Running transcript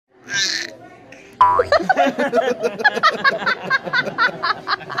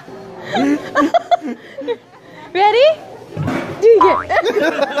Ready? Do it.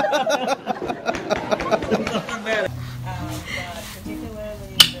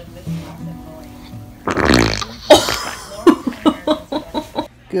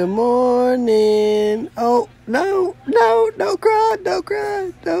 Good morning. Oh, no, no, don't cry, don't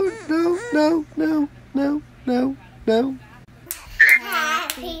cry. No, no, no, no, no, no, no.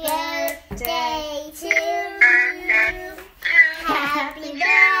 Happy birthday to you. Happy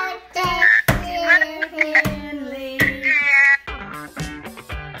birthday, dear Finley.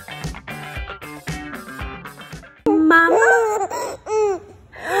 Mama?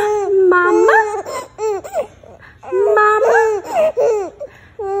 Mama? Mama?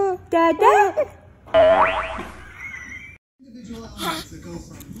 Dada?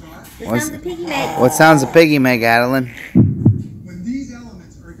 What sounds a piggy make, Adeline? When these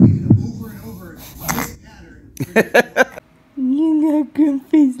elements are repeated over and over in this pattern. You got good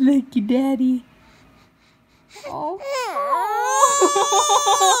face like your daddy. Oh.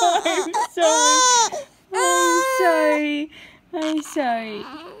 I'm sorry. I'm sorry.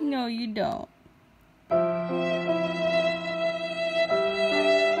 No, you don't.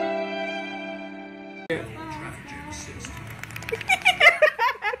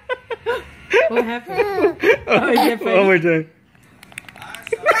 What happened? One more time.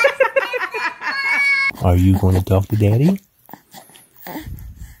 Are you going to talk to Daddy?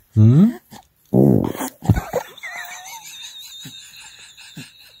 Hmm?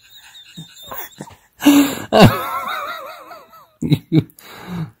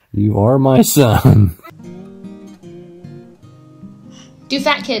 You are my son. Do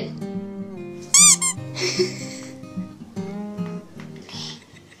fat kid.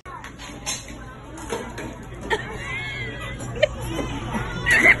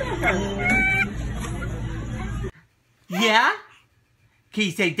 Yeah? Can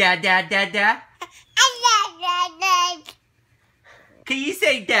you say dad, dad, dad, dad? Can you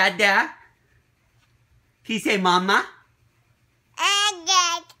say dad, dad? Can you say mama?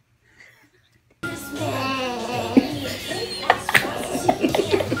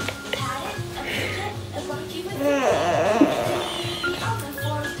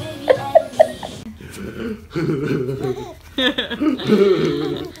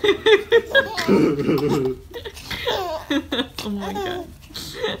 Oh my god.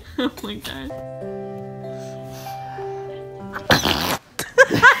 Oh my god.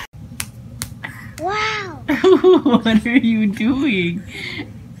 Wow. What are you doing?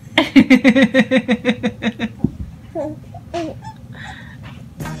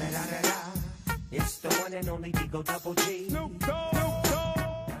 It's the one and only Digo Double G.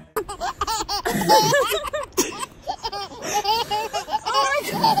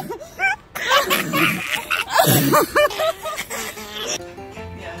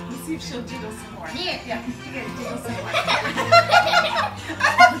 Yeah, let's see if she'll jiggle some more. Yeah, you gotta jiggle some more.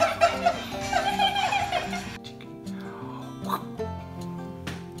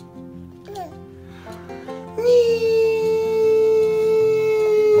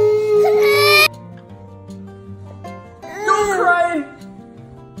 Don't cry!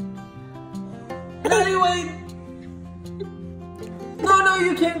 Anyway! No, no,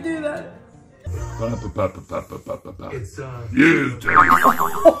 you can't do that. It's You do.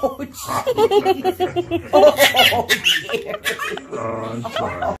 I'm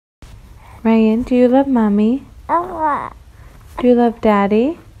sorry. Ryan, do you love mommy? Do you love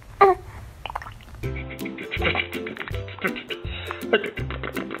daddy?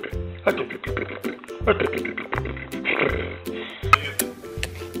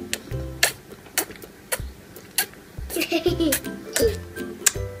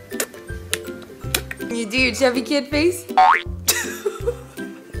 You do your chubby kid face?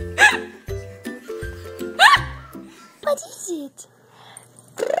 What is it?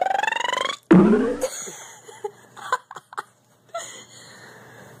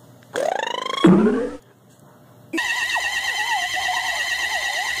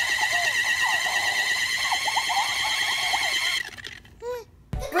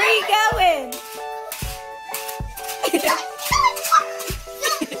 Where are you going?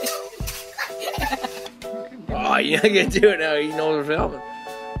 Oh, you're not gonna do it now. He knows we're filming.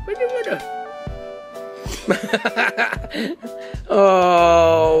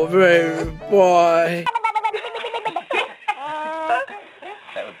 Oh, baby boy.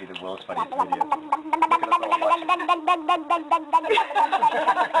 that would be the world's funniest video.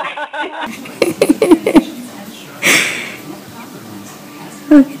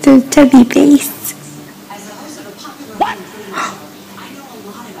 Look at those chubby face. What?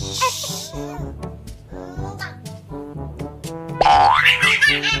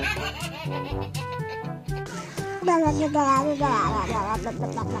 I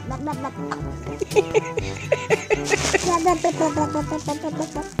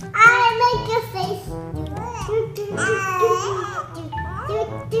make your face.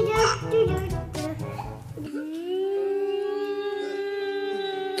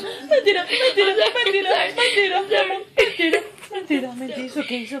 Mentira, it's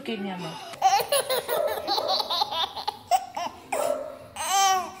okay, mi amor.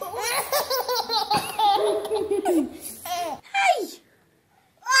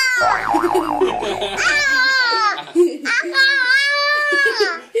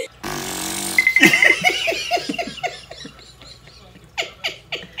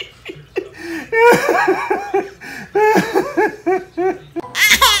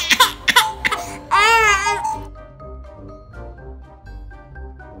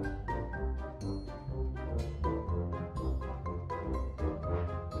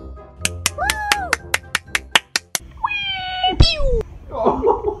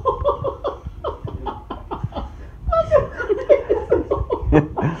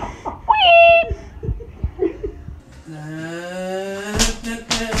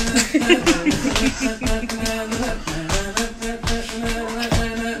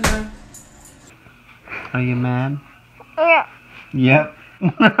 Are you mad? Yeah. Yep.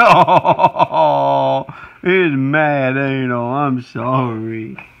 Oh, he's mad, ain't he? I'm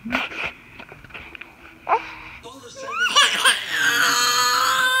sorry.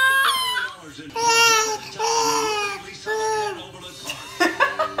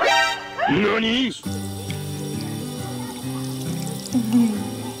 NANI?!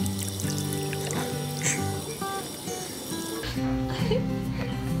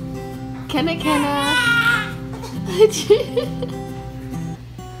 Kenna.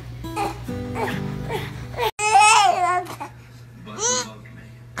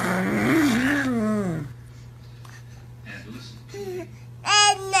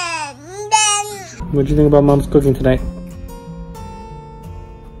 What do you think about Mom's cooking tonight?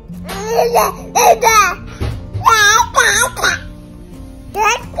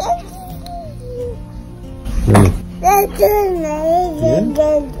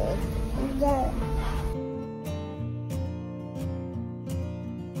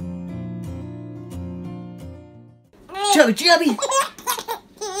 Chubby, Chubby!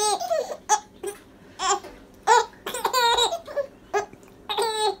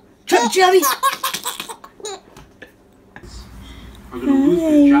 Chubby! Are going to lose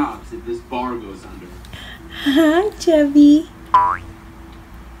their jobs if this bar goes under. Hi, Chubby.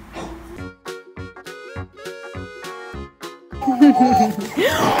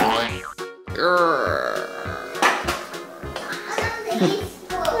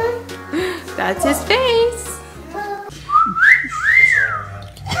 That's his face.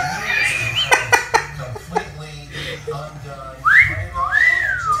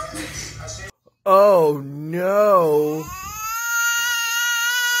 Oh no!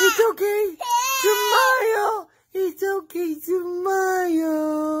 It's okay! Smile! It's okay,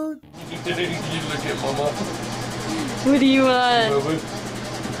 smile! Look at Mama. What do you want?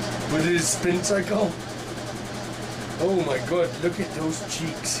 What is spin cycle? Oh my god, look at those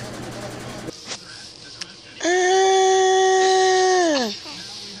cheeks.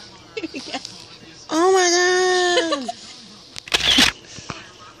 Oh my god!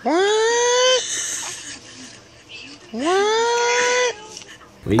 What? What?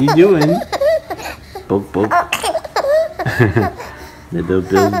 What are you doing? Poke, poke. Little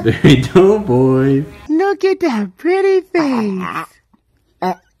Pillsbury Doughboy. Look at that pretty face!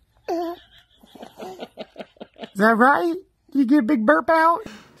 Is that right? You get a big burp out?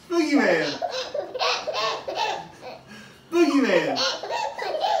 Boogeyman! Boogeyman!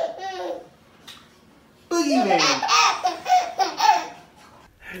 Boogeyman!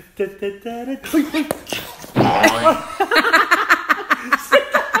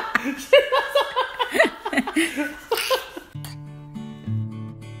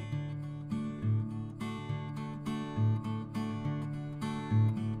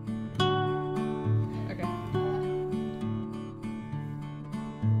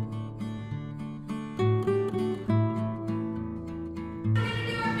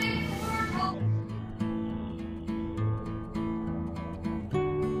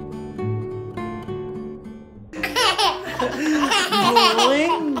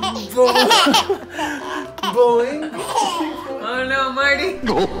 Boing, boing. Oh no, Marty.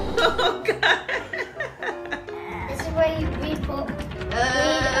 Oh god. This is where you read book.